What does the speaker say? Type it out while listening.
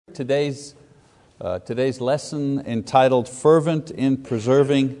Today's lesson entitled Fervent in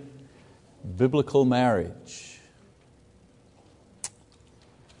Preserving Biblical Marriage.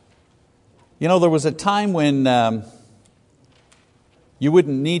 You know, there was a time when you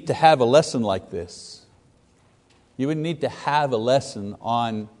wouldn't need to have a lesson like this. You wouldn't need to have a lesson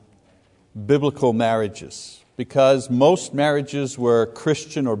on biblical marriages because most marriages were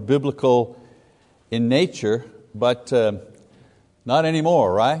Christian or biblical in nature, but not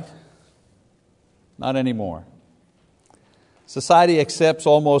anymore, right? Not anymore. Society accepts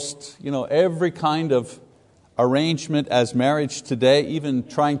almost every kind of arrangement as marriage today, even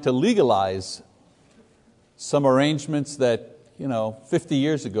trying to legalize some arrangements that 50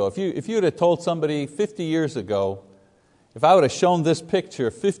 years ago. If you would have told somebody 50 years ago, if I would have shown this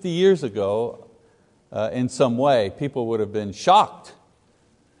picture 50 years ago in some way, people would have been shocked.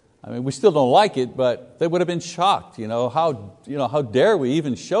 I mean, we still don't like it, but they would have been shocked. How dare we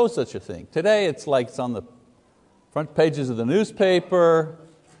even show such a thing? Today it's like it's on the front pages of the newspaper.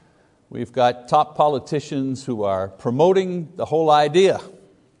 We've got top politicians who are promoting the whole idea.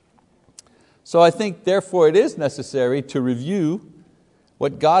 So I think therefore it is necessary to review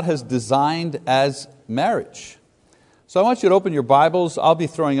what God has designed as marriage. So I want you to open your Bibles. I'll be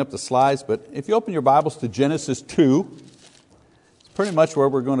throwing up the slides, but if you open your Bibles to Genesis 2, pretty much where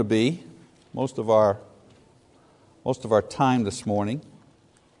we're going to be most of our time this morning.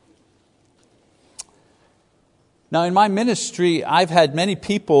 Now in my ministry, I've had many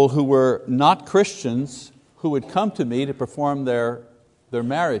people who were not Christians who would come to me to perform their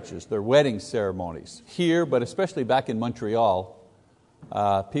marriages, their wedding ceremonies. Here, but especially back in Montreal,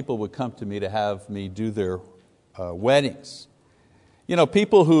 people would come to me to have me do their weddings.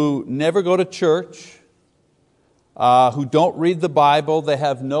 People who never go to church, who don't read the Bible, they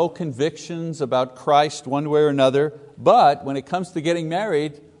have no convictions about Christ one way or another, but when it comes to getting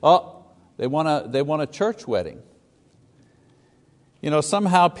married, they want a church wedding.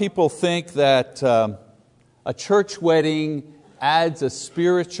 Somehow people think that a church wedding adds a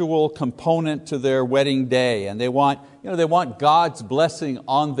spiritual component to their wedding day, and they want God's blessing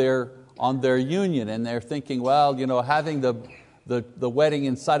on their union, and they're thinking, having the wedding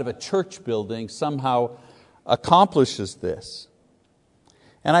inside of a church building somehow accomplishes this.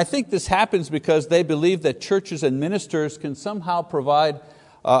 And I think this happens because they believe that churches and ministers can somehow provide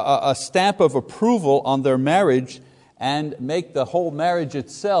a stamp of approval on their marriage and make the whole marriage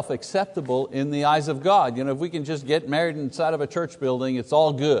itself acceptable in the eyes of God. If we can just get married inside of a church building, it's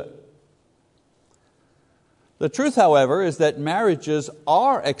all good. The truth, however, is that marriages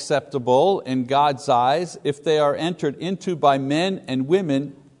are acceptable in God's eyes if they are entered into by men and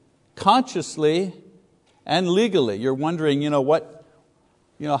women consciously and legally. You're wondering,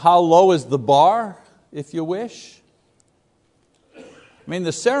 how low is the bar, if you wish? I mean,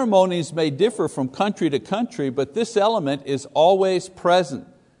 the ceremonies may differ from country to country, but this element is always present.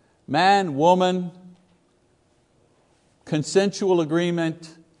 Man, woman, consensual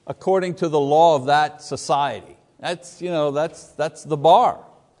agreement according to the law of that society. That's the bar.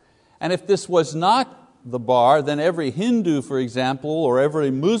 And if this was not the bar, then every Hindu, for example, or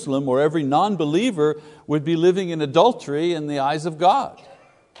every Muslim or every non-believer would be living in adultery in the eyes of God.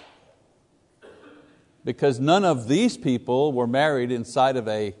 Because none of these people were married inside of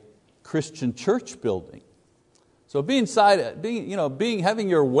a Christian church building. So having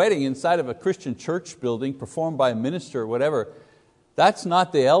your wedding inside of a Christian church building performed by a minister or whatever, that's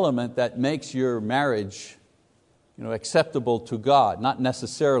not the element that makes your marriage acceptable to God, not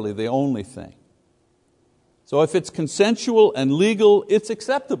necessarily the only thing. So if it's consensual and legal, it's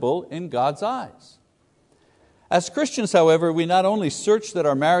acceptable in God's eyes. As Christians, however, we not only search that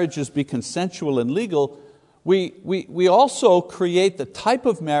our marriages be consensual and legal, we also create the type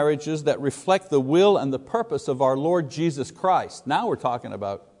of marriages that reflect the will and the purpose of our Lord Jesus Christ. Now we're talking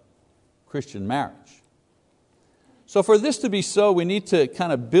about Christian marriage. So for this to be so, we need to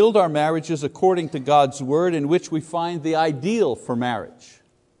kind of build our marriages according to God's word, in which we find the ideal for marriage.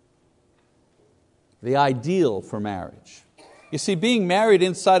 The ideal for marriage. You see, being married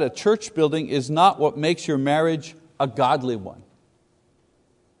inside a church building is not what makes your marriage a godly one.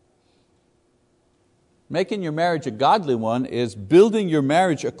 Making your marriage a godly one is building your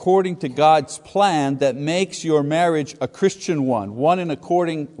marriage according to God's plan that makes your marriage a Christian one in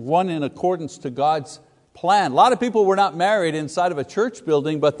accordance to God's plan. A lot of people were not married inside of a church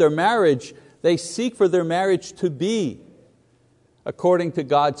building, but they seek for their marriage to be according to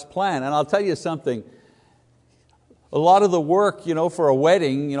God's plan. And I'll tell you something, a lot of the work for a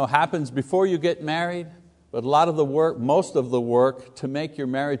wedding happens before you get married, but most of the work to make your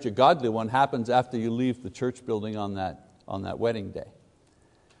marriage a godly one happens after you leave the church building on that wedding day.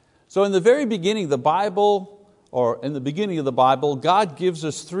 So in the very beginning of the Bible, God gives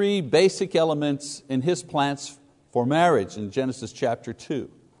us three basic elements in His plans for marriage in Genesis chapter 2.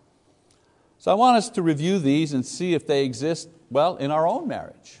 So I want us to review these and see if they exist, well, in our own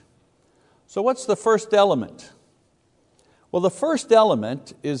marriage. So what's the first element? Well, the first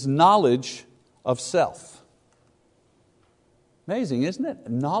element is knowledge of self. Amazing, isn't it?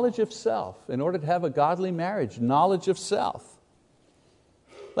 Knowledge of self. In order to have a godly marriage, knowledge of self.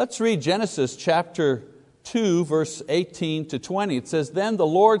 Let's read Genesis chapter 2, verse 18 to 20. It says, "Then the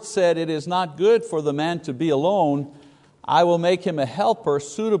Lord said, 'It is not good for the man to be alone. I will make him a helper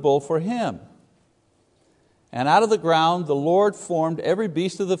suitable for him.' And out of the ground the Lord formed every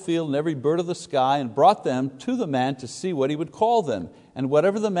beast of the field and every bird of the sky and brought them to the man to see what he would call them. And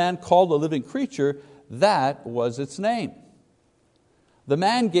whatever the man called a living creature, that was its name. The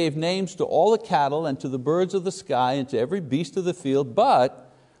man gave names to all the cattle and to the birds of the sky and to every beast of the field, but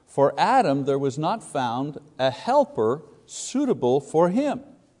for Adam there was not found a helper suitable for him."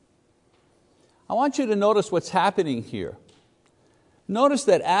 I want you to notice what's happening here. Notice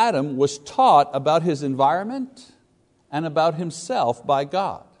that Adam was taught about his environment and about himself by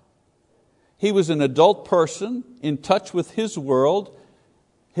God. He was an adult person in touch with his world,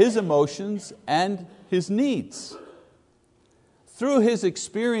 his emotions, and his needs. Through his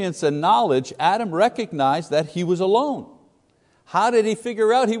experience and knowledge, Adam recognized that he was alone. How did he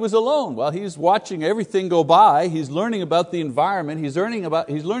figure out he was alone? Well, he's watching everything go by, he's learning about the environment, he's learning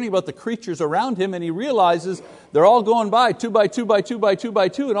about the creatures around him, and he realizes they're all going by, 2 by 2 by 2 by 2 by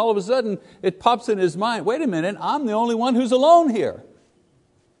 2, and all of a sudden it pops in his mind, wait a minute, I'm the only one who's alone here.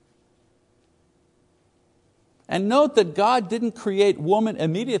 And note that God didn't create woman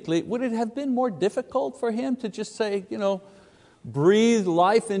immediately. Would it have been more difficult for Him to just say, breathe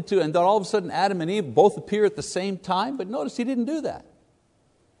life into, and then all of a sudden Adam and Eve both appear at the same time? But notice He didn't do that.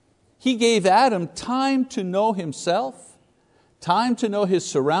 He gave Adam time to know himself, time to know his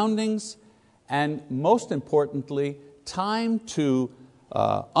surroundings, and most importantly, time to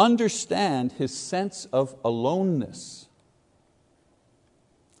understand his sense of aloneness.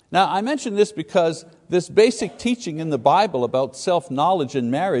 Now, I mention this because this basic teaching in the Bible about self-knowledge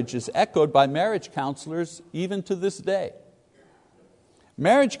in marriage is echoed by marriage counselors even to this day.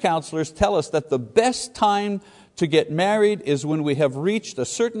 Marriage counselors tell us that the best time to get married is when we have reached a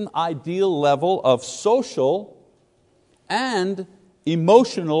certain ideal level of social and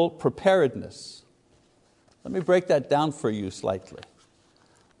emotional preparedness. Let me break that down for you slightly.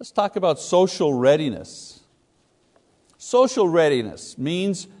 Let's talk about social readiness. Social readiness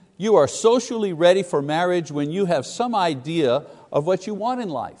means you are socially ready for marriage when you have some idea of what you want in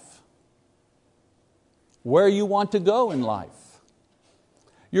life, where you want to go in life.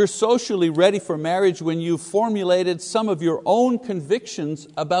 You're socially ready for marriage when you've formulated some of your own convictions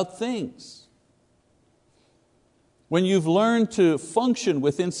about things, when you've learned to function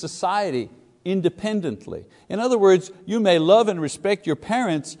within society independently. In other words, you may love and respect your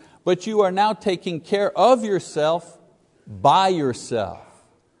parents, but you are now taking care of yourself by yourself.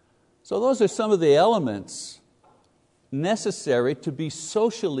 So those are some of the elements necessary to be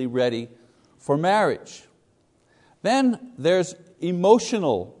socially ready for marriage. Then there's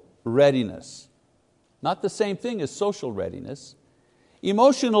emotional readiness. Not the same thing as social readiness.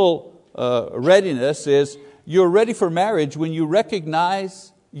 Emotional readiness is you're ready for marriage when you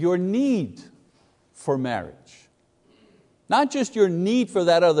recognize your need for marriage. Not just your need for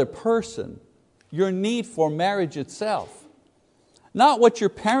that other person, your need for marriage itself. Not what your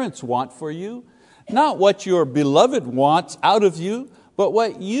parents want for you, not what your beloved wants out of you, but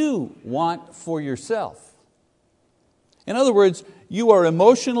what you want for yourself. In other words, you are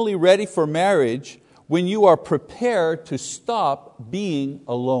emotionally ready for marriage when you are prepared to stop being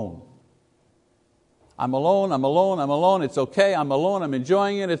alone. I'm alone, it's okay, I'm alone, I'm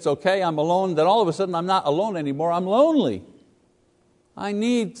enjoying it, it's okay, I'm alone. Then all of a sudden I'm not alone anymore, I'm lonely. I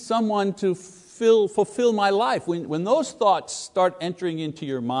need someone to fulfill my life. When those thoughts start entering into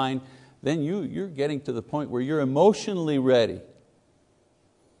your mind, then you're getting to the point where you're emotionally ready.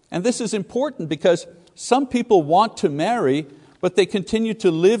 And this is important because some people want to marry, but they continue to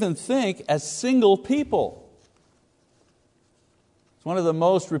live and think as single people. It's one of the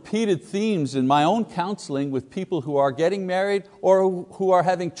most repeated themes in my own counseling with people who are getting married or who are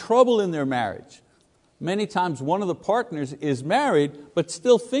having trouble in their marriage. Many times one of the partners is married, but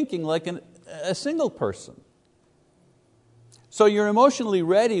still thinking like a single person. So you're emotionally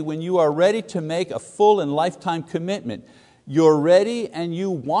ready when you are ready to make a full and lifetime commitment. You're ready and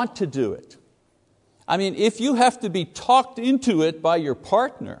you want to do it. I mean, if you have to be talked into it by your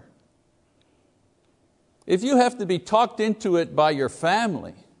partner, if you have to be talked into it by your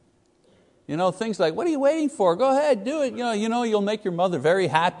family, Things like, what are you waiting for? Go ahead, do it. You'll make your mother very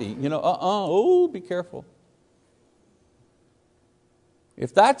happy. Be careful.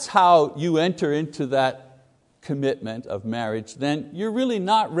 If that's how you enter into that commitment of marriage, then you're really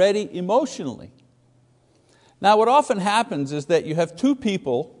not ready emotionally. Now what often happens is that you have two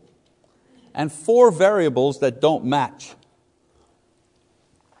people and four variables that don't match.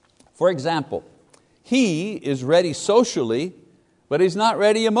 For example, he is ready socially, but he's not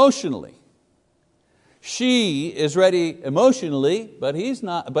ready emotionally. She is ready emotionally, but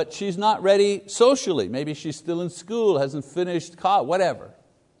she's not ready socially. Maybe she's still in school, hasn't finished college, whatever.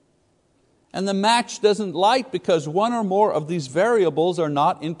 And the match doesn't light because one or more of these variables are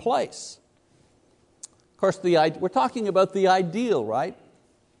not in place. Of course, we're talking about the ideal, right?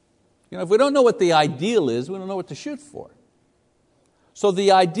 If we don't know what the ideal is, we don't know what to shoot for. So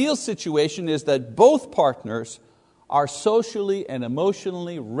the ideal situation is that both partners are socially and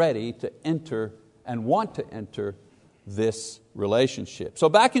emotionally ready to enter and want to enter this relationship. So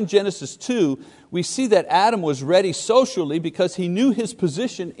back in Genesis 2, we see that Adam was ready socially because he knew his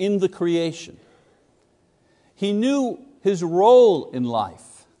position in the creation. He knew his role in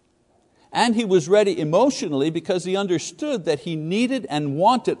life. And he was ready emotionally because he understood that he needed and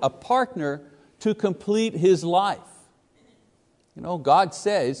wanted a partner to complete his life. God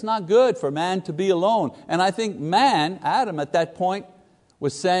said it's not good for man to be alone. And I think man, Adam at that point,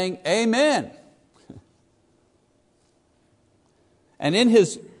 was saying, amen. And in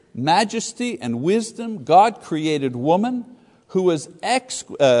His majesty and wisdom, God created woman who was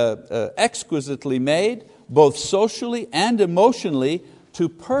exquisitely made, both socially and emotionally, to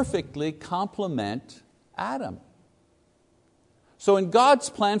perfectly complement Adam. So in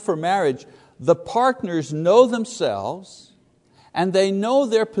God's plan for marriage, the partners know themselves and they know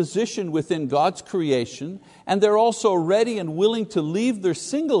their position within God's creation, and they're also ready and willing to leave their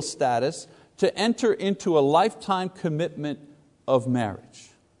single status to enter into a lifetime commitment of marriage.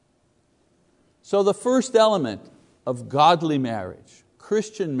 So the first element of godly marriage,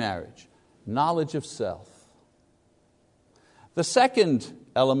 Christian marriage, knowledge of self. The second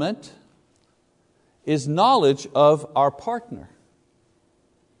element is knowledge of our partner.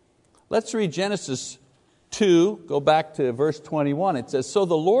 Let's read Genesis 2, go back to verse 21. It says, so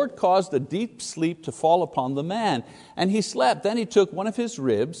the Lord caused a deep sleep to fall upon the man, and he slept. Then he took one of his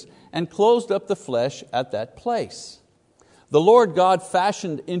ribs and closed up the flesh at that place. The Lord God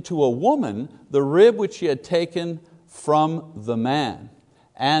fashioned into a woman the rib which he had taken from the man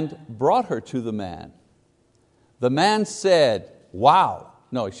and brought her to the man. The man said,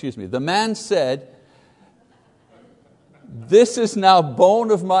 the man said, this is now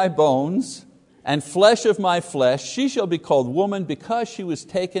bone of my bones and flesh of my flesh. She shall be called woman because she was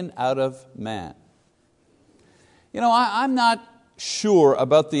taken out of man. I'm not sure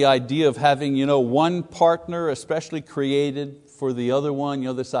about the idea of having one partner especially created for the other one.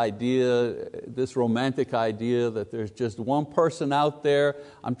 This idea, this romantic idea that there's just one person out there.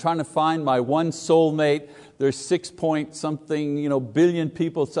 I'm trying to find my one soulmate. There's 6-point-something billion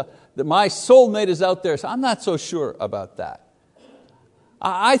people. So that my soulmate is out there. So I'm not so sure about that.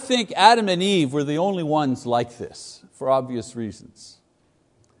 I think Adam and Eve were the only ones like this for obvious reasons.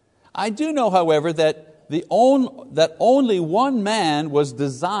 I do know, however, that only one man was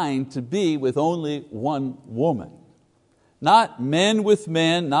designed to be with only one woman. Not men with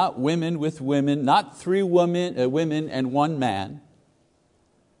men, not women with women, not three women and one man.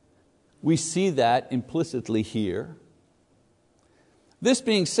 We see that implicitly here. This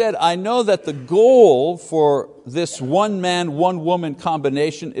being said, I know that the goal for this one man, one woman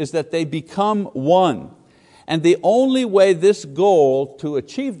combination is that they become one. And the only way to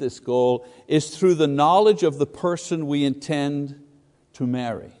achieve this goal is through the knowledge of the person we intend to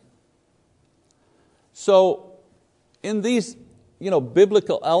marry. So in these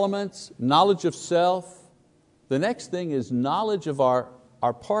biblical elements, knowledge of self, the next thing is knowledge of our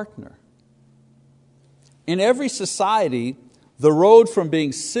partner. In every society, the road from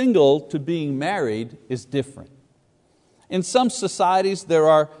being single to being married is different. In some societies there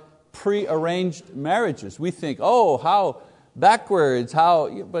are pre-arranged marriages. We think, how backwards,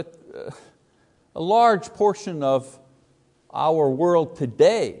 but a large portion of our world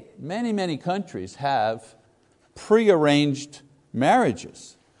today, many countries have pre-arranged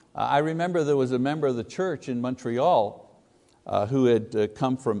marriages. I remember there was a member of the church in Montreal who had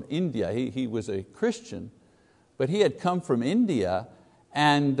come from India. He was a Christian, but he had come from India,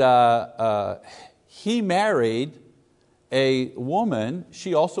 and he married a woman.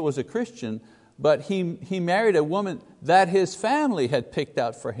 She also was a Christian, but he married a woman that his family had picked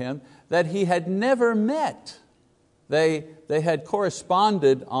out for him that he had never met. They had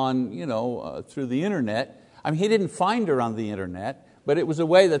corresponded on, through the internet. I mean, he didn't find her on the internet, but it was a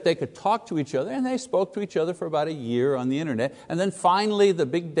way that they could talk to each other, and they spoke to each other for about a year on the internet. And then finally the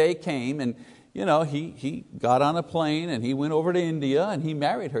big day came, and he got on a plane and he went over to India and he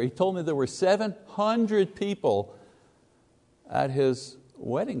married her. He told me there were 700 people at his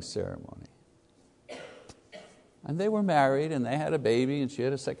wedding ceremony. And they were married and they had a baby and she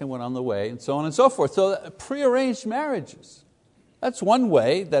had a second one on the way and so on and so forth. So prearranged marriages, that's one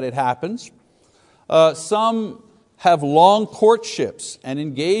way that it happens. Some have long courtships and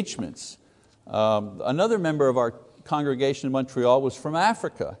engagements. Another member of our congregation in Montreal was from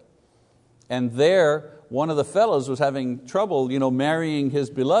Africa. And there, one of the fellows was having trouble marrying his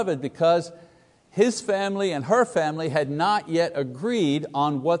beloved because his family and her family had not yet agreed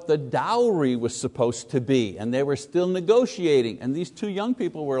on what the dowry was supposed to be. And they were still negotiating. And these two young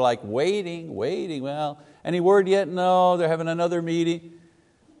people were like waiting, well, any word yet? No, they're having another meeting.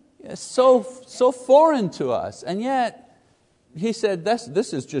 It's so foreign to us. And yet, he said,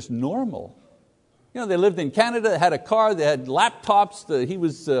 this is just normal. They lived in Canada, they had a car, they had laptops, he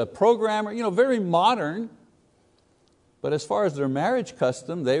was a programmer, very modern. But as far as their marriage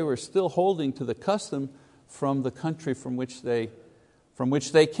custom, they were still holding to the custom from the country from which they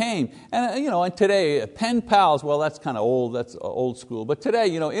came. And, and today, pen pals, well, that's kind of old, that's old school. But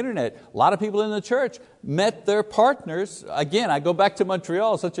today, internet, a lot of people in the church met their partners. Again, I go back to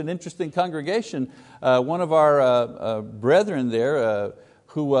Montreal, such an interesting congregation. One of our brethren there,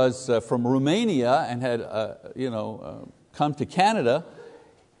 who was from Romania and had come to Canada,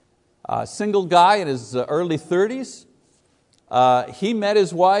 a single guy in his early 30s. He met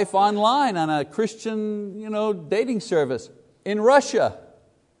his wife online on a Christian dating service in Russia.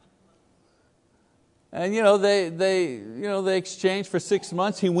 And they exchanged for 6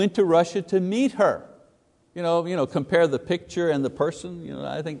 months. He went to Russia to meet her. Compare the picture and the person.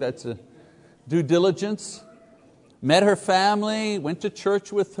 I think that's a due diligence. Met her family, went to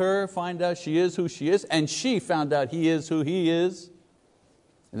church with her, find out she is who she is, and she found out he is who he is.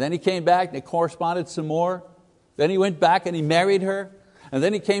 And then he came back and they corresponded some more. Then he went back and he married her. And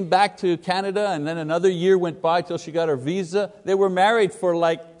then he came back to Canada, and then another year went by till she got her visa. They were married for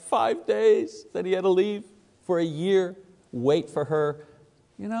like 5 days. Then he had to leave for a year, wait for her.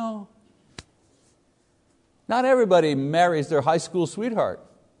 Not everybody marries their high school sweetheart.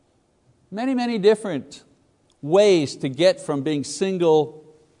 Many different ways to get from being single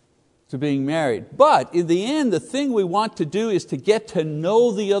to being married. But in the end, the thing we want to do is to get to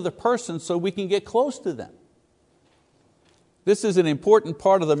know the other person so we can get close to them. This is an important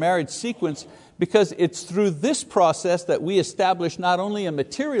part of the marriage sequence because it's through this process that we establish not only a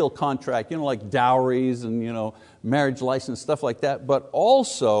material contract, like dowries and marriage license, stuff like that, but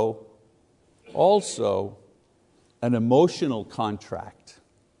also an emotional contract.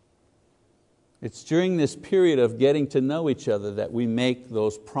 It's during this period of getting to know each other that we make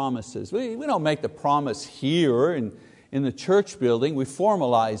those promises. We don't make the promise here in the church building, we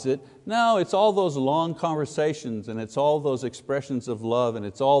formalize it. No, it's all those long conversations and it's all those expressions of love and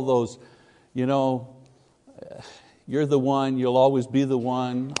it's all those, you're the one, you'll always be the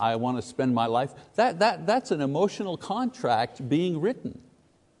one, I want to spend my life. That's an emotional contract being written.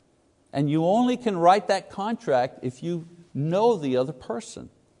 And you only can write that contract if you know the other person.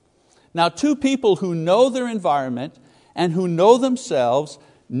 Now, two people who know their environment and who know themselves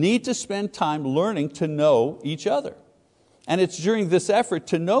need to spend time learning to know each other. And it's during this effort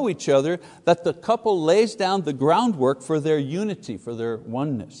to know each other that the couple lays down the groundwork for their unity, for their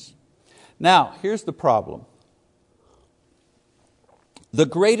oneness. Now, here's the problem. The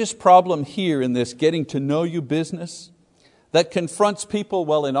greatest problem here in this getting to know you business that confronts people,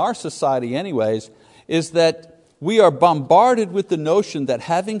 well, in our society anyways, is that we are bombarded with the notion that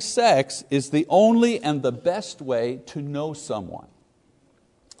having sex is the only and the best way to know someone.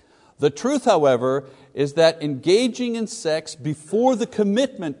 The truth, however, is that engaging in sex before the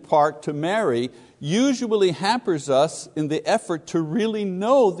commitment part to marry usually hampers us in the effort to really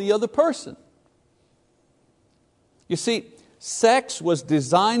know the other person. You see, sex was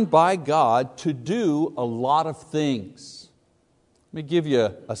designed by God to do a lot of things. Let me give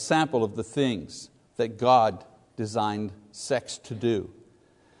you a sample of the things that God designed sex to do.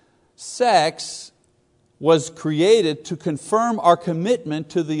 Sex was created to confirm our commitment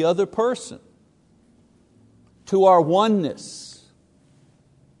to the other person, to our oneness.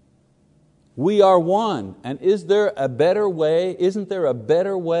 We are one. And is there a better way? Isn't there a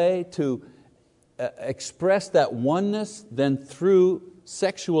better way to express that oneness than through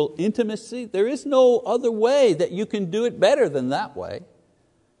sexual intimacy? There is no other way that you can do it better than that way.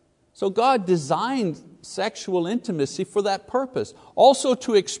 So God designed sexual intimacy for that purpose. Also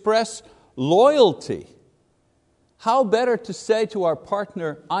to express loyalty. How better to say to our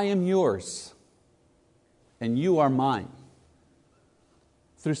partner, I am yours and you are mine,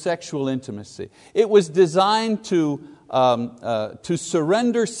 through sexual intimacy. It was designed to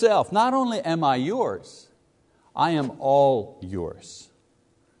surrender self. Not only am I yours, I am all yours.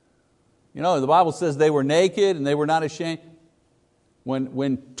 You know, the Bible says they were naked and they were not ashamed.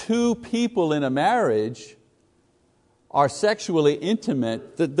 When two people in a marriage are sexually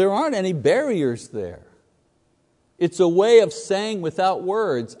intimate, that there aren't any barriers there. It's a way of saying without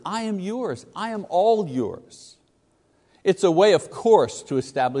words, I am yours, I am all yours. It's a way, of course, to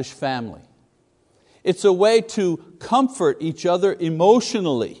establish family. It's a way to comfort each other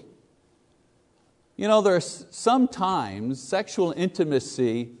emotionally. You know, there's sometimes sexual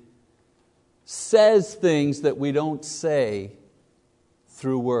intimacy says things that we don't say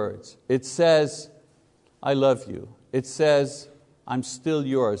through words. It says, I love you. It says, I'm still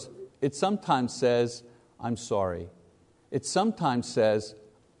yours. It sometimes says, I'm sorry. It sometimes says,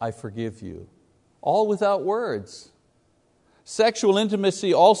 I forgive you. All without words. Sexual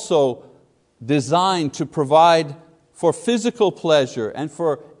intimacy also designed to provide for physical pleasure and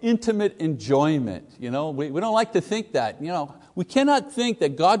for intimate enjoyment. You know, we don't like to think that. You know, we cannot think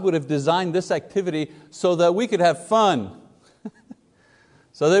that God would have designed this activity so that we could have fun,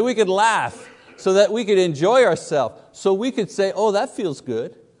 so that we could laugh, so that we could enjoy ourselves, so we could say, oh, that feels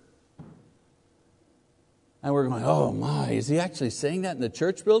good. And we're going, oh my, is he actually saying that in the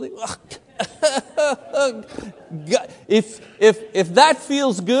church building? If that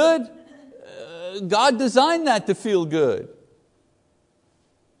feels good, God designed that to feel good.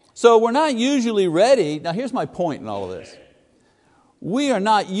 So we're not usually ready. Now here's my point in all of this. We are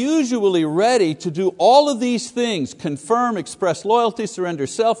not usually ready to do all of these things: confirm, express loyalty, surrender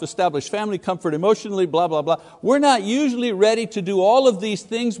self, establish family, comfort emotionally, blah, blah, blah. We're not usually ready to do all of these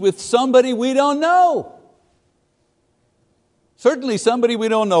things with somebody we don't know. Certainly somebody we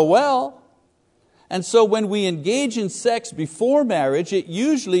don't know well. And so when we engage in sex before marriage, it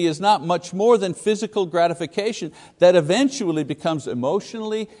usually is not much more than physical gratification that eventually becomes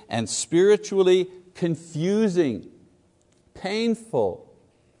emotionally and spiritually confusing, painful.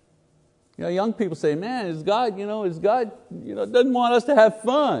 You know, young people say, man, is God doesn't want us to have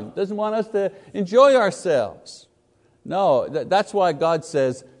fun, doesn't want us to enjoy ourselves. No, that's why God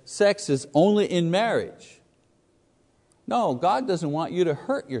says sex is only in marriage. No, God doesn't want you to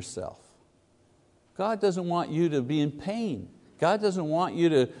hurt yourself. God doesn't want you to be in pain. God doesn't want you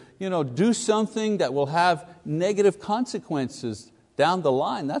to do something that will have negative consequences down the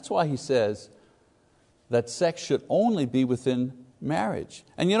line. That's why He says that sex should only be within marriage.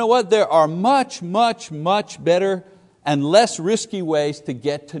 And you know what? There are much, much, much better and less risky ways to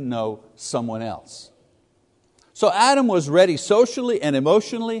get to know someone else. So Adam was ready socially and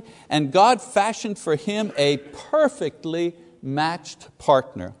emotionally, and God fashioned for him a perfectly matched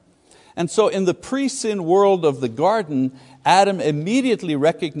partner. And so in the pre-sin world of the garden, Adam immediately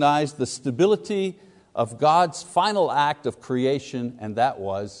recognized the stability of God's final act of creation, and that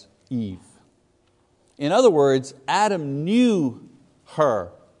was Eve. In other words, Adam knew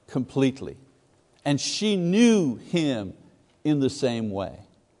her completely, and she knew him in the same way.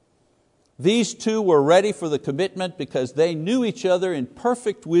 These two were ready for the commitment because they knew each other in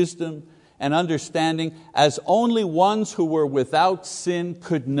perfect wisdom and understanding, as only ones who were without sin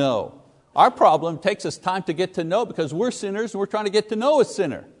could know. Our problem takes us time to get to know because we're sinners and we're trying to get to know a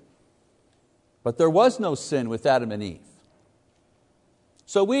sinner. But there was no sin with Adam and Eve.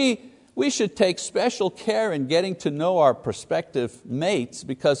 So we should take special care in getting to know our prospective mates,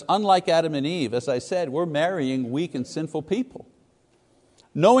 because unlike Adam and Eve, as I said, we're marrying weak and sinful people.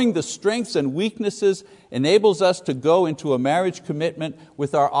 Knowing the strengths and weaknesses enables us to go into a marriage commitment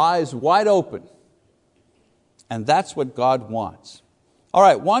with our eyes wide open. And that's what God wants. All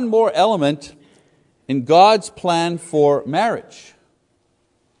right, one more element in God's plan for marriage,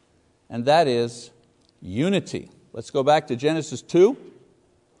 and that is unity. Let's go back to Genesis 2.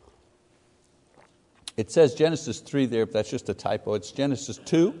 It says Genesis 3 there, but that's just a typo. It's Genesis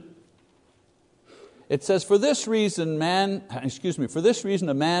 2. It says, for this reason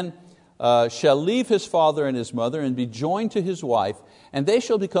a man shall leave his father and his mother and be joined to his wife, and they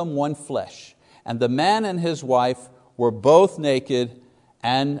shall become one flesh. And the man and his wife were both naked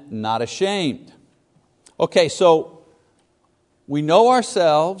and not ashamed. Okay, so we know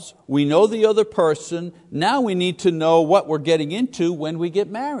ourselves, we know the other person, now we need to know what we're getting into when we get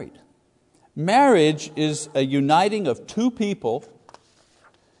married. Marriage is a uniting of two people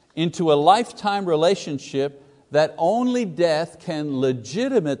into a lifetime relationship that only death can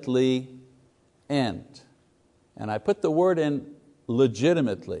legitimately end. And I put the word in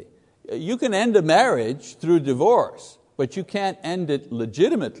legitimately. You can end a marriage through divorce, but you can't end it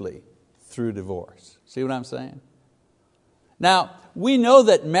legitimately through divorce. See what I'm saying? Now, we know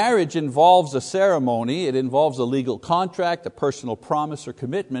that marriage involves a ceremony, it involves a legal contract, a personal promise or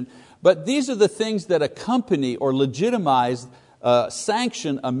commitment, but these are the things that accompany or legitimize,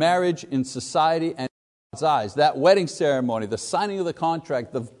 sanction a marriage in society and in God's eyes. That wedding ceremony, the signing of the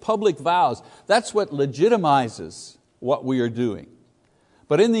contract, the public vows, that's what legitimizes what we are doing.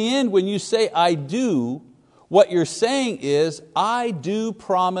 But in the end, when you say I do, what you're saying is, I do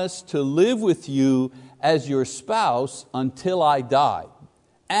promise to live with you as your spouse until I die.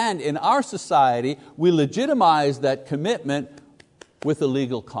 And in our society, we legitimize that commitment with a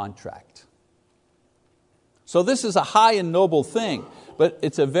legal contract. So this is a high and noble thing, but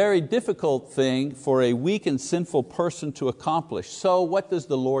it's a very difficult thing for a weak and sinful person to accomplish. So what does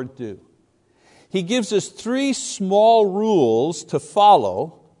the Lord do? He gives us 3 small rules to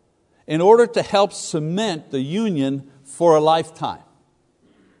follow in order to help cement the union for a lifetime.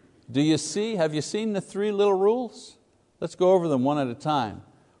 Do you see? Have you seen the 3 little rules? Let's go over them one at a time.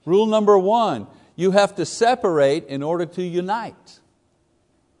 Rule number 1, you have to separate in order to unite.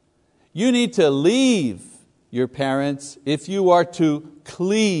 You need to leave your parents if you are to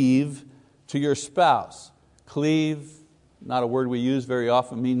cleave to your spouse. Cleave, not a word we use very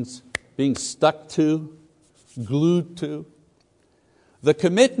often, means being stuck to, glued to. The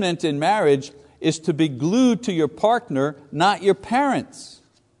commitment in marriage is to be glued to your partner, not your parents.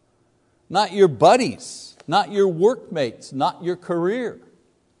 Not your buddies, not your workmates, not your career.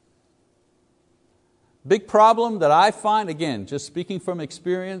 Big problem that I find, again, just speaking from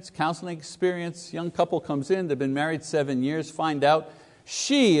experience, counseling experience, young couple comes in, they've been married 7 years, find out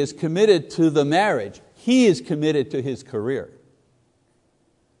she is committed to the marriage, he is committed to his career.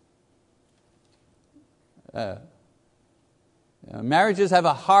 Marriages have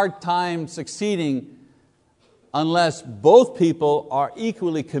a hard time succeeding unless both people are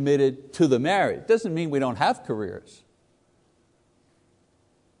equally committed to the marriage. It doesn't mean we don't have careers.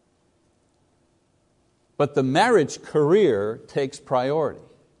 But the marriage career takes priority.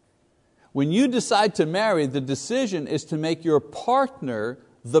 When you decide to marry, the decision is to make your partner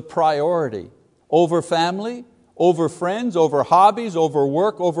the priority over family, over friends, over hobbies, over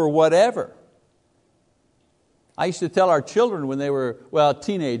work, over whatever. I used to tell our children when they were,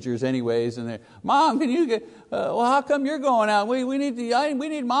 teenagers anyways, and they're, Mom, can you get, how come you're going out? We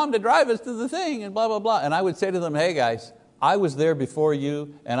need Mom to drive us to the thing, and blah, blah, blah. And I would say to them, hey guys, I was there before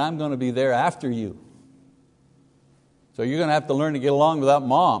you, and I'm going to be there after you. So you're going to have to learn to get along without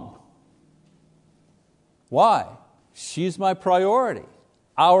Mom. Why? She's my priority.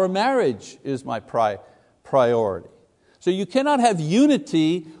 Our marriage is my priority. So you cannot have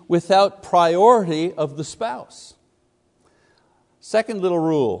unity without priority of the spouse. Second little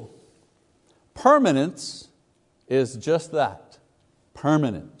rule, permanence is just that,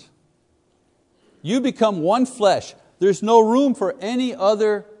 permanent. You become one flesh. There's no room for any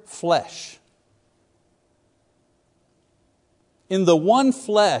other flesh. In the one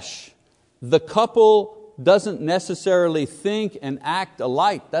flesh, the couple doesn't necessarily think and act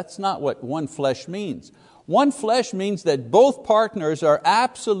alike. That's not what one flesh means. One flesh means that both partners are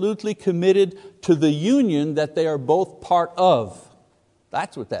absolutely committed to the union that they are both part of.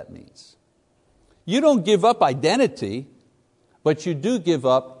 That's what that means. You don't give up identity, but you do give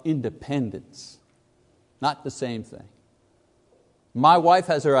up independence. Not the same thing. My wife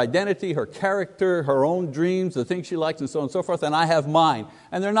has her identity, her character, her own dreams, the things she likes and so on and so forth, and I have mine.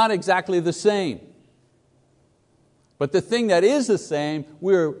 And they're not exactly the same. But the thing that is the same,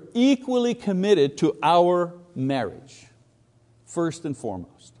 we're equally committed to our marriage, first and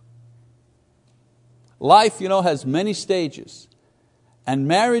foremost. Life, has many stages, and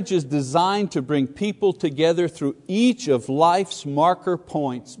marriage is designed to bring people together through each of life's marker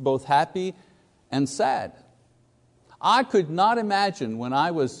points, both happy and sad. I could not imagine when I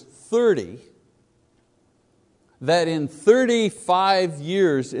was 30 that in 35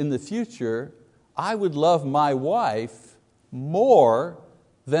 years in the future, I would love my wife more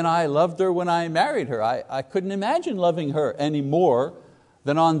than I loved her when I married her. I couldn't imagine loving her any more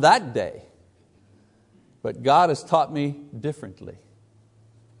than on that day. But God has taught me differently.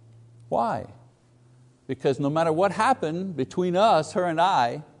 Why? Because no matter what happened between us, her and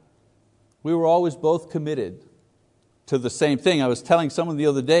I, we were always both committed to the same thing. I was telling someone the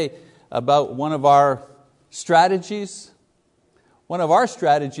other day about one of our strategies. one of our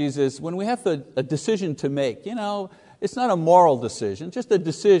strategies is when we have a decision to make, it's not a moral decision, just a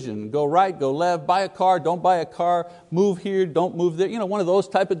decision. Go right, go left, buy a car, don't buy a car, move here, don't move there, one of those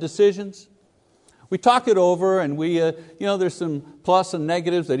type of decisions. We talk it over and there's some plus and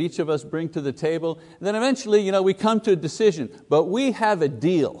negatives that each of us bring to the table. And then eventually we come to a decision, but we have a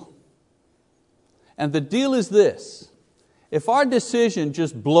deal. And the deal is this: if our decision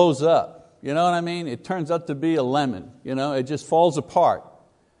just blows up, it turns out to be a lemon, it just falls apart.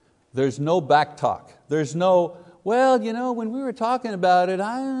 There's no back talk. There's no, when we were talking about it,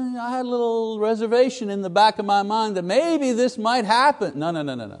 I had a little reservation in the back of my mind that maybe this might happen.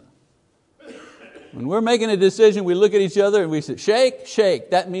 No. When we're making a decision, we look at each other and we say, shake, shake.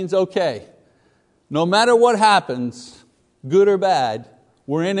 That means okay. No matter what happens, good or bad,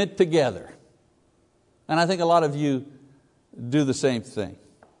 we're in it together. And I think a lot of you do the same thing.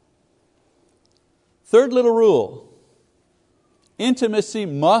 Third little rule: intimacy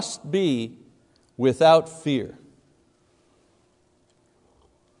must be without fear.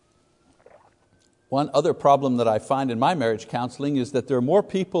 One other problem that I find in my marriage counseling is that there are more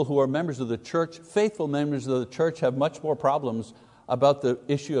people who are members of the church, faithful members of the church, have much more problems about the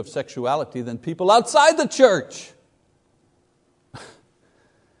issue of sexuality than people outside the church.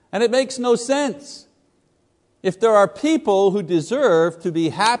 And it makes no sense. If there are people who deserve to be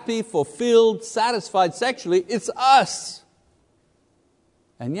happy, fulfilled, satisfied sexually, it's us.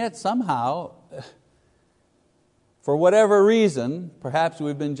 And yet somehow, for whatever reason, perhaps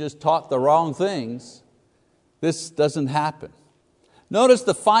we've been just taught the wrong things, this doesn't happen. Notice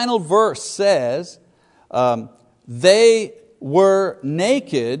the final verse says, they were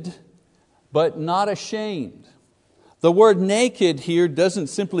naked but not ashamed. The word naked here doesn't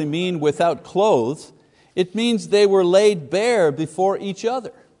simply mean without clothes. It means they were laid bare before each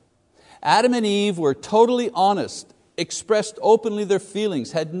other. Adam and Eve were totally honest, expressed openly their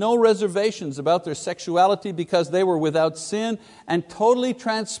feelings, had no reservations about their sexuality because they were without sin and totally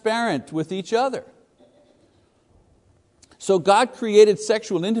transparent with each other. So God created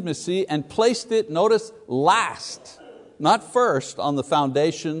sexual intimacy and placed it, notice, last, not first, on the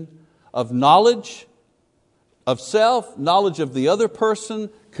foundation of knowledge of self, knowledge of the other person,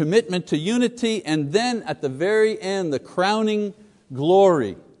 commitment to unity, and then at the very end, the crowning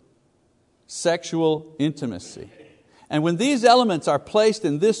glory, sexual intimacy. And when these elements are placed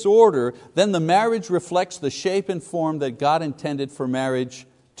in this order, then the marriage reflects the shape and form that God intended for marriage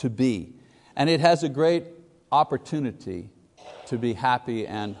to be. And it has a great opportunity to be happy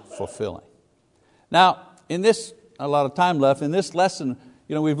and fulfilling. Now, in this, a lot of time left, in this lesson,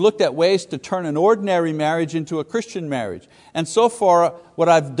 we've looked at ways to turn an ordinary marriage into a Christian marriage. And so far, what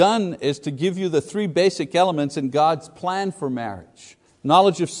I've done is to give you the three basic elements in God's plan for marriage: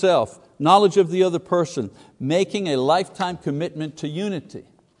 knowledge of self, knowledge of the other person, making a lifetime commitment to unity.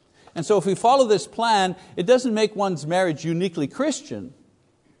 And so if we follow this plan, it doesn't make one's marriage uniquely Christian,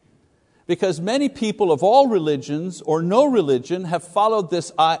 because many people of all religions or no religion have followed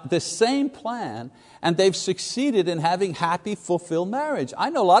this same plan, and they've succeeded in having happy, fulfilled marriage.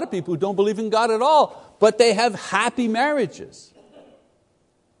 I know a lot of people who don't believe in God at all, but they have happy marriages.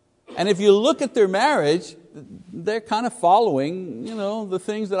 And if you look at their marriage, they're kind of following the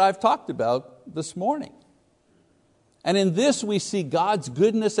things that I've talked about this morning. And in this we see God's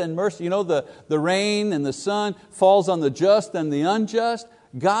goodness and mercy. The rain and the sun falls on the just and the unjust.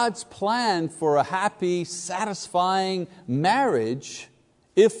 God's plan for a happy, satisfying marriage,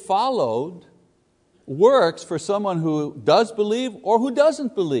 if followed, works for someone who does believe or who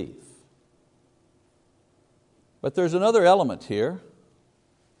doesn't believe. But there's another element here.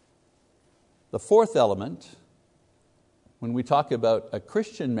 The fourth element, when we talk about a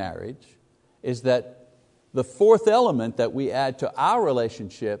Christian marriage, is that the fourth element that we add to our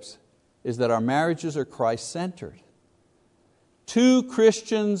relationships is that our marriages are Christ-centered. Two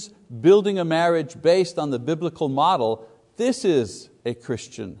Christians building a marriage based on the biblical model, this is a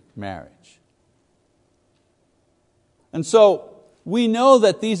Christian marriage. And so we know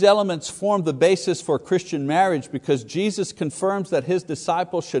that these elements form the basis for Christian marriage because Jesus confirms that His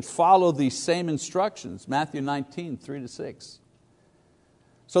disciples should follow these same instructions, Matthew 19, 3-6.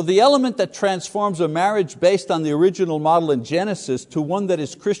 So the element that transforms a marriage based on the original model in Genesis to one that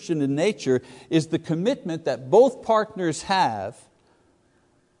is Christian in nature is the commitment that both partners have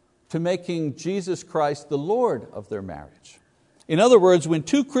to making Jesus Christ the Lord of their marriage. In other words, when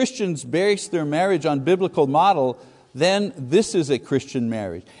two Christians base their marriage on biblical model, then this is a Christian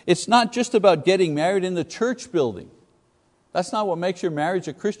marriage. It's not just about getting married in the church building. That's not what makes your marriage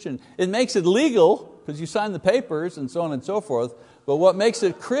a Christian. It makes it legal because you sign the papers and so on and so forth. But what makes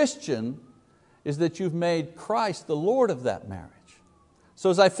it Christian is that you've made Christ the Lord of that marriage. So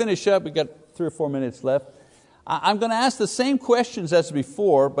as I finish up, we've got 3 or 4 minutes left. I'm going to ask the same questions as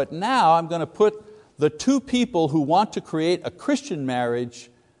before, but now I'm going to put the two people who want to create a Christian marriage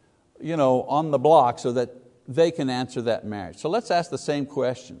on the block so that they can answer that marriage. So let's ask the same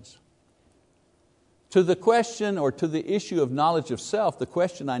questions. To the question or to the issue of knowledge of self, the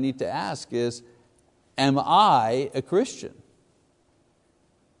question I need to ask is, am I a Christian?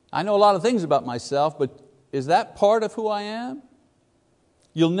 I know a lot of things about myself, but is that part of who I am?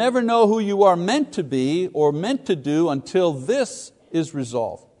 You'll never know who you are meant to be or meant to do until this is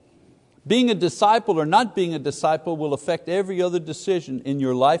resolved. Being a disciple or not being a disciple will affect every other decision in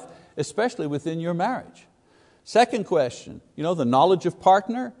your life, especially within your marriage. Second question, the knowledge of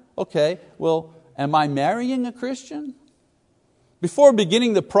partner. Okay, well, am I marrying a Christian? Before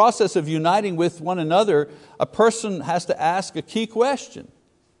beginning the process of uniting with one another, a person has to ask a key question.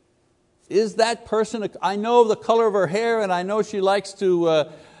 Is that person, I know the color of her hair and I know she likes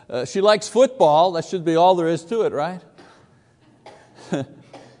football, that should be all there is to it, right?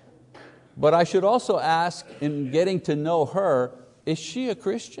 But I should also ask, in getting to know her, is she a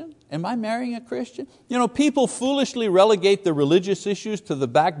Christian? Am I marrying a Christian? People foolishly relegate the religious issues to the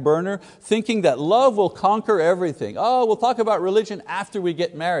back burner, thinking that love will conquer everything. Oh, we'll talk about religion after we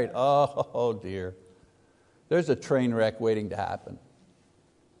get married. Oh dear. There's a train wreck waiting to happen.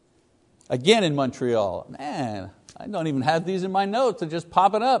 Again in Montreal. Man, I don't even have these in my notes. They're just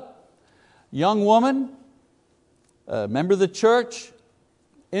popping up. Young woman, a member of the church,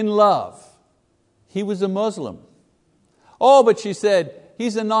 in love. He was a Muslim. Oh, but she said,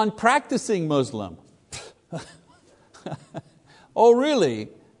 he's a non-practicing Muslim. Oh, really?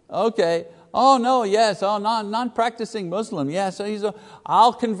 Okay. Oh, no, yes, non-practicing Muslim. Yes, so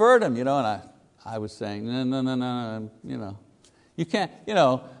I'll convert him. And I was saying, no. You can't,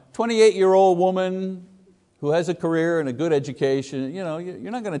 28-year-old woman who has a career and a good education,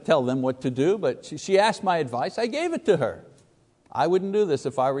 you're not going to tell them what to do, but she asked my advice, I gave it to her. I wouldn't do this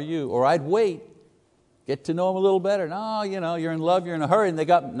if I were you, or I'd wait, get to know them a little better. No, you're in love, you're in a hurry, and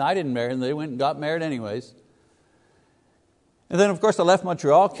I didn't marry them, they went and got married anyways. And then of course I left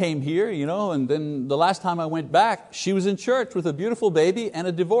Montreal, came here, and then the last time I went back, she was in church with a beautiful baby and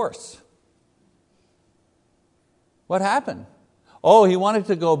a divorce. What happened? Oh, he wanted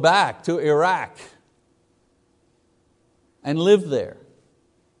to go back to Iraq and live there.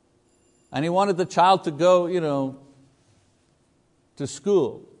 And he wanted the child to go, to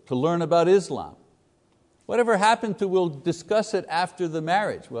school, to learn about Islam. Whatever happened to, we'll discuss it after the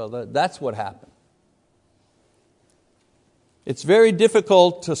marriage. Well, that's what happened. It's very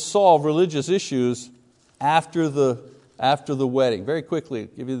difficult to solve religious issues after the wedding. Very quickly,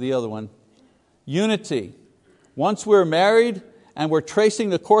 give you the other one. Unity. Once we're married and we're tracing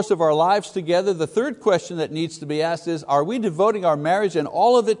the course of our lives together, the third question that needs to be asked is, are we devoting our marriage and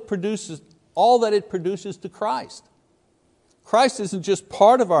all that it produces to Christ? Christ isn't just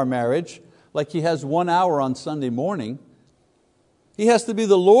part of our marriage, like He has 1 hour on Sunday morning. He has to be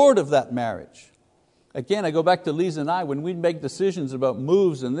the Lord of that marriage. Again, I go back to Lisa and I, when we make decisions about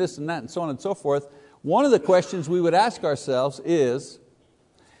moves and this and that and so on and so forth, one of the questions we would ask ourselves is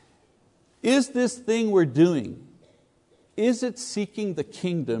this thing we're doing, is it seeking the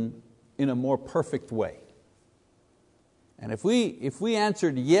kingdom in a more perfect way? And if we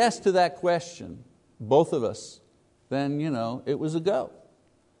answered yes to that question, both of us, then it was a go.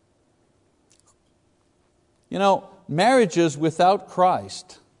 Marriages without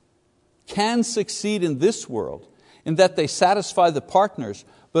Christ can succeed in this world in that they satisfy the partners,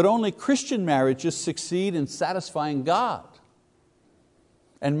 but only Christian marriages succeed in satisfying God.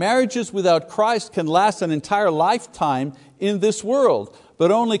 And marriages without Christ can last an entire lifetime in this world, but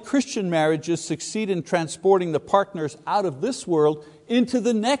only Christian marriages succeed in transporting the partners out of this world into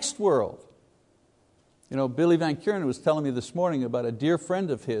the next world. Billy Van Kuren was telling me this morning about a dear friend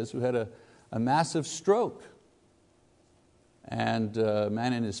of his who had a massive stroke. And a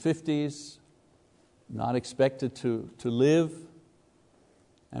man in his 50s, not expected to live.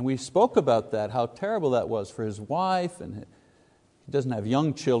 And we spoke about that, how terrible that was for his wife. And he doesn't have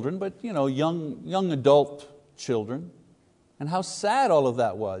young children, but young adult children. And how sad all of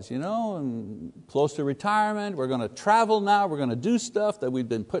that was, and close to retirement, we're going to travel now, we're going to do stuff that we've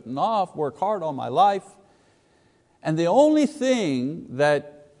been putting off, work hard all my life. And the only thing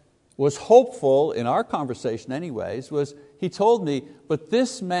that was hopeful in our conversation anyways was he told me, but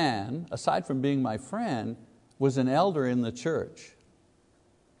this man, aside from being my friend, was an elder in the church.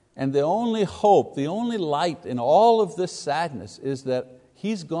 And the only hope, the only light in all of this sadness is that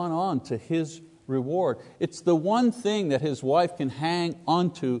he's gone on to his reward. It's the one thing that his wife can hang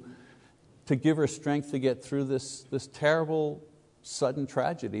onto to give her strength to get through this terrible sudden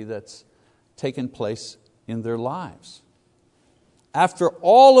tragedy that's taken place in their lives. After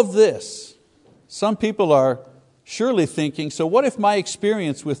all of this, some people are surely thinking, so what if my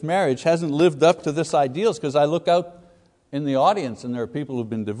experience with marriage hasn't lived up to this ideals? Because I look out in the audience and there are people who've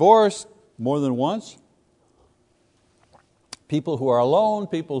been divorced more than once, people who are alone,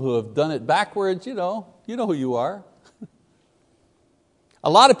 people who have done it backwards, you know who you are. A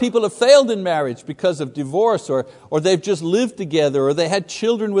lot of people have failed in marriage because of divorce, or they've just lived together, or they had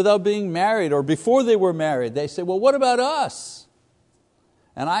children without being married, or before they were married. They say, well, what about us?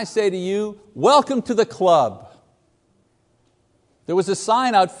 And I say to you, welcome to the club. There was a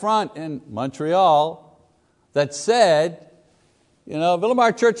sign out front in Montreal that said,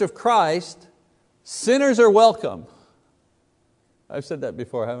 Villamar Church of Christ, sinners are welcome. I've said that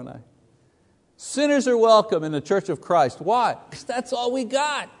before, haven't I? Sinners are welcome in the Church of Christ. Why? Because that's all we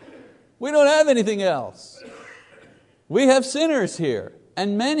got. We don't have anything else. We have sinners here.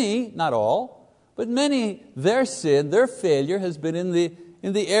 And many, not all, but many, their sin, their failure has been in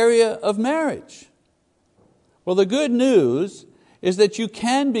the area of marriage. Well, the good news is that you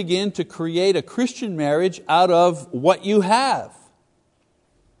can begin to create a Christian marriage out of what you have,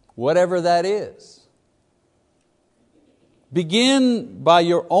 whatever that is. Begin by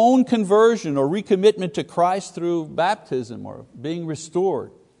your own conversion or recommitment to Christ through baptism or being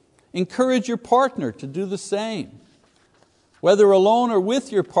restored. Encourage your partner to do the same. Whether alone or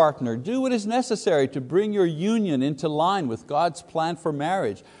with your partner, do what is necessary to bring your union into line with God's plan for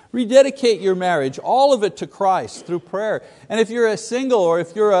marriage. Rededicate your marriage, all of it to Christ through prayer. And if you're a single or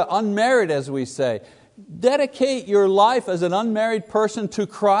if you're unmarried, as we say, dedicate your life as an unmarried person to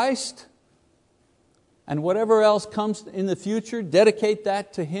Christ. And whatever else comes in the future, dedicate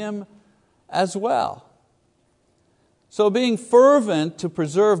that to Him as well. So being fervent to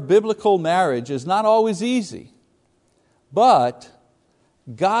preserve biblical marriage is not always easy, but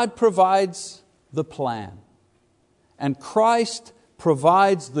God provides the plan, and Christ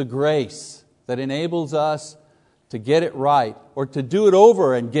provides the grace that enables us to get it right, or to do it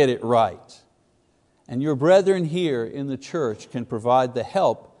over and get it right. And your brethren here in the church can provide the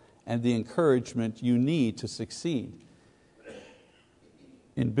help and the encouragement you need to succeed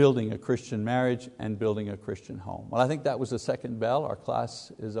in building a Christian marriage and building a Christian home. Well, I think that was the second bell. Our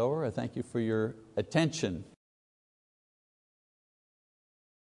class is over. I thank you for your attention.